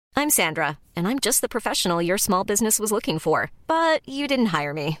I'm Sandra, and I'm just the professional your small business was looking for. But you didn't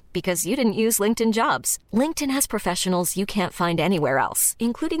hire me because you didn't use LinkedIn Jobs. LinkedIn has professionals you can't find anywhere else,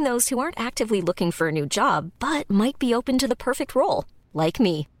 including those who aren't actively looking for a new job, but might be open to the perfect role, like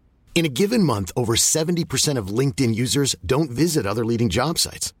me. In a given month, over 70% of LinkedIn users don't visit other leading job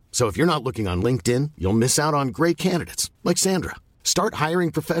sites. So if you're not looking on LinkedIn, you'll miss out on great candidates like Sandra. Start hiring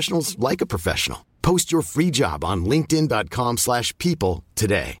professionals like a professional. Post your free job on linkedin.com/people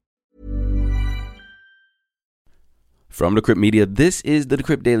today. From Decrypt Media, this is the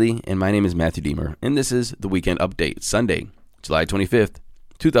Decrypt Daily, and my name is Matthew Deemer, and this is the Weekend Update, Sunday, July 25th,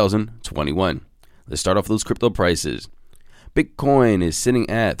 2021. Let's start off with those crypto prices. Bitcoin is sitting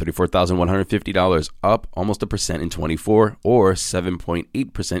at $34,150, up almost 1% in 24, or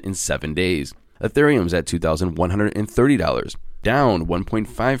 7.8% in 7 days. Ethereum's at $2,130, down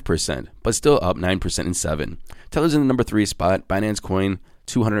 1.5%, but still up 9% in 7. Tether's in the number 3 spot. Binance Coin,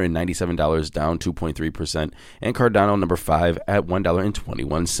 $297, down 2.3%. And Cardano, number 5, at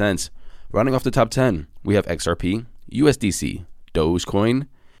 $1.21. Rounding off the top 10, we have XRP, USDC, Dogecoin,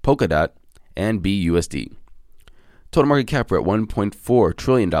 Polkadot, and BUSD. Total market cap, we're at $1.4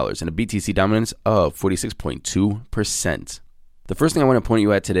 trillion and a BTC dominance of 46.2%. The first thing I want to point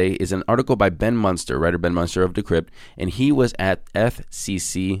you at today is an article by Ben Munster, writer Ben Munster of Decrypt, and he was at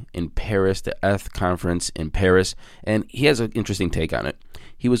ETHCC in Paris, the ETH conference in Paris, and he has an interesting take on it.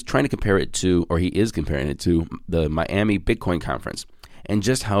 He was trying to compare it to, or he is comparing it to, the Miami Bitcoin conference, and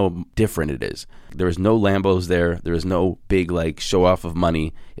just how different it is. There was no Lambos there. There was no big show off of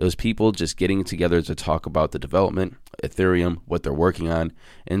money. It was people just getting together to talk about the development, Ethereum, what they're working on,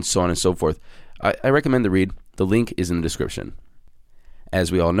 and so on and so forth. I recommend the read. The link is in the description. As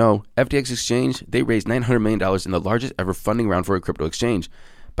we all know, FTX Exchange, they raised $900 million in the largest ever funding round for a crypto exchange.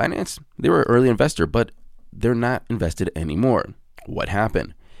 Binance, they were an early investor, but they're not invested anymore. What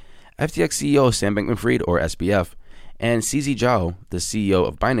happened? FTX CEO Sam Bankman-Fried, or SBF, and CZ Zhao, the CEO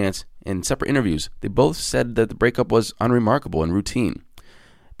of Binance, in separate interviews, they both said that the breakup was unremarkable and routine.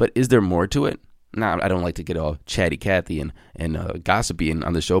 But is there more to it? Nah, I don't like to get all chatty Cathy and gossipy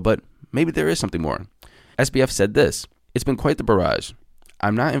on the show, but maybe there is something more. SBF said this: "It's been quite the barrage.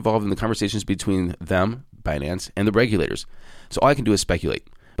 I'm not involved in the conversations between them, Binance, and the regulators, so all I can do is speculate.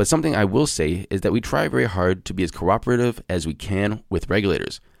 But something I will say is that we try very hard to be as cooperative as we can with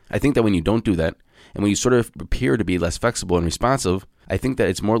regulators. I think that when you don't do that, and when you sort of appear to be less flexible and responsive, I think that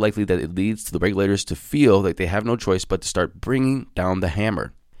it's more likely that it leads to the regulators to feel like they have no choice but to start bringing down the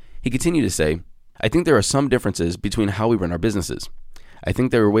hammer." He continued to say, "I think there are some differences between how we run our businesses. I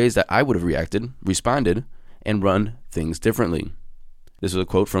think there are ways that I would have responded, and run things differently." This was a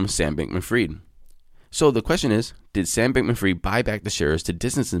quote from Sam Bankman-Fried. So the question is, did Sam Bankman-Fried buy back the shares to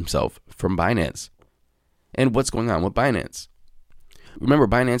distance himself from Binance? And what's going on with Binance? Remember,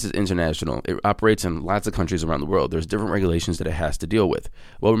 Binance is international. It operates in lots of countries around the world. There's different regulations that it has to deal with.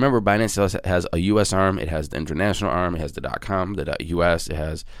 Well, remember, Binance has a U.S. arm. It has the international arm. It has the .com, the .us. It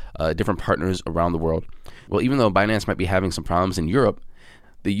has different partners around the world. Well, even though Binance might be having some problems in Europe,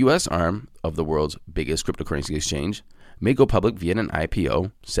 the U.S. arm of the world's biggest cryptocurrency exchange may go public via an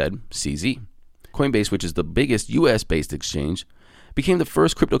IPO, said CZ. Coinbase, which is the biggest U.S.-based exchange, became the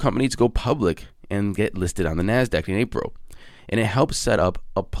first crypto company to go public and get listed on the NASDAQ in April. And it helped set up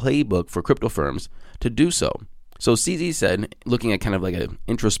a playbook for crypto firms to do so. So CZ said, looking at kind of like an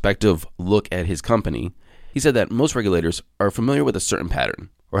introspective look at his company, he said that most regulators are familiar with a certain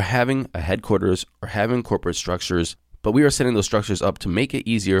pattern, or having a headquarters, or having corporate structures, but we are setting those structures up to make it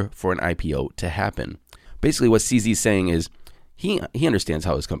easier for an IPO to happen. Basically, what CZ is saying is he understands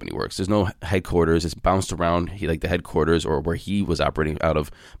how his company works. There's no headquarters. It's bounced around. The headquarters, or where he was operating out of,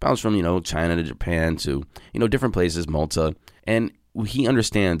 bounced from, China to Japan to, different places, Malta. And he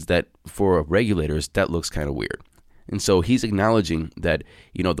understands that for regulators, that looks kind of weird. And so he's acknowledging that,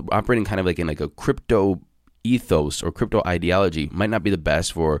 the operating kind of in a crypto ethos or crypto ideology might not be the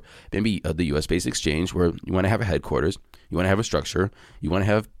best for maybe the US-based exchange, where you want to have a headquarters, you want to have a structure, you want to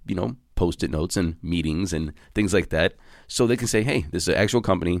have, Post-it notes and meetings and things like that, so they can say, hey, this is an actual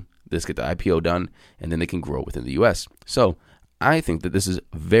company, let's get the IPO done, and then they can grow within the US. So I think that this is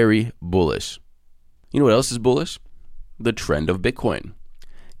very bullish. You know what else is bullish? The trend of Bitcoin.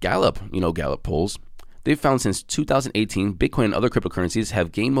 Gallup, Gallup polls, they've found since 2018, Bitcoin and other cryptocurrencies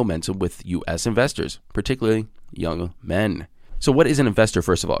have gained momentum with US investors, particularly young men. So what is an investor,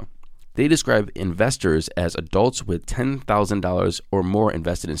 first of all? They describe investors as adults with $10,000 or more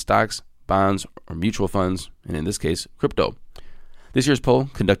invested in stocks, bonds, or mutual funds, and in this case, crypto. This year's poll,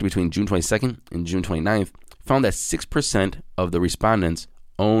 conducted between June 22nd and June 29th, found that 6% of the respondents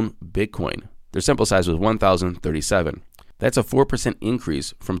own Bitcoin. Their sample size was 1,037. That's a 4%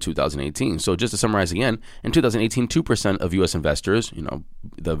 increase from 2018. So just to summarize again, in 2018, 2% of U.S. investors,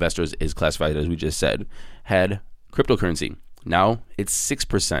 the investors is classified as we just said, had cryptocurrency. Now it's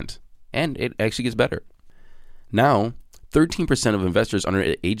 6%, and it actually gets better. Now, 13% of investors under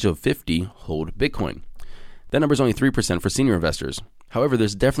the age of 50 hold Bitcoin. That number is only 3% for senior investors. However,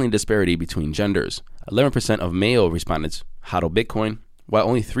 there's definitely a disparity between genders. 11% of male respondents hodl Bitcoin, while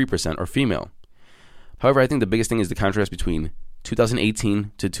only 3% are female. However, I think the biggest thing is the contrast between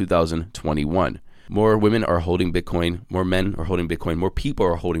 2018 to 2021. More women are holding Bitcoin, more men are holding Bitcoin, more people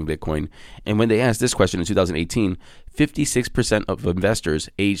are holding Bitcoin. And when they asked this question in 2018, 56% of investors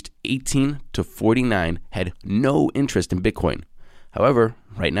aged 18 to 49 had no interest in Bitcoin. However,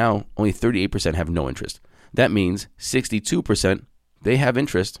 right now, only 38% have no interest. That means 62%, they have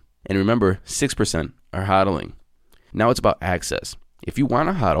interest. And remember, 6% are hodling. Now it's about access. If you want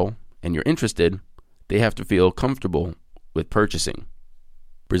to hodl and you're interested, they have to feel comfortable with purchasing.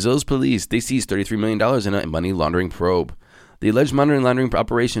 Brazil's police, they seized $33 million in a money laundering probe. The alleged money laundering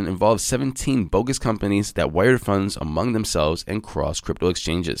operation involved 17 bogus companies that wired funds among themselves and crossed crypto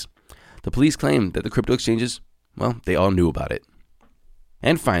exchanges. The police claimed that the crypto exchanges, they all knew about it.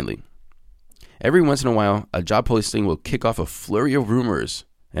 And finally, every once in a while, a job posting will kick off a flurry of rumors.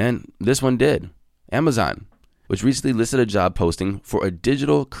 And this one did. Amazon, which recently listed a job posting for a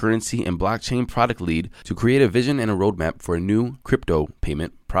digital currency and blockchain product lead to create a vision and a roadmap for a new crypto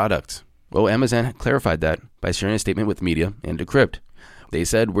payment product. Well, Amazon clarified that by sharing a statement with media and Decrypt. They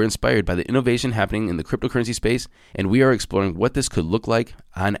said, "We're inspired by the innovation happening in the cryptocurrency space, and we are exploring what this could look like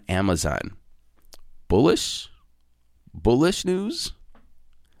on Amazon." Bullish? Bullish news?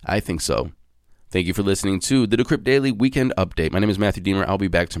 I think so. Thank you for listening to the Decrypt Daily Weekend Update. My name is Matthew Deemer. I'll be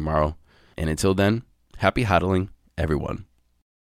back tomorrow. And until then, happy hodling, everyone.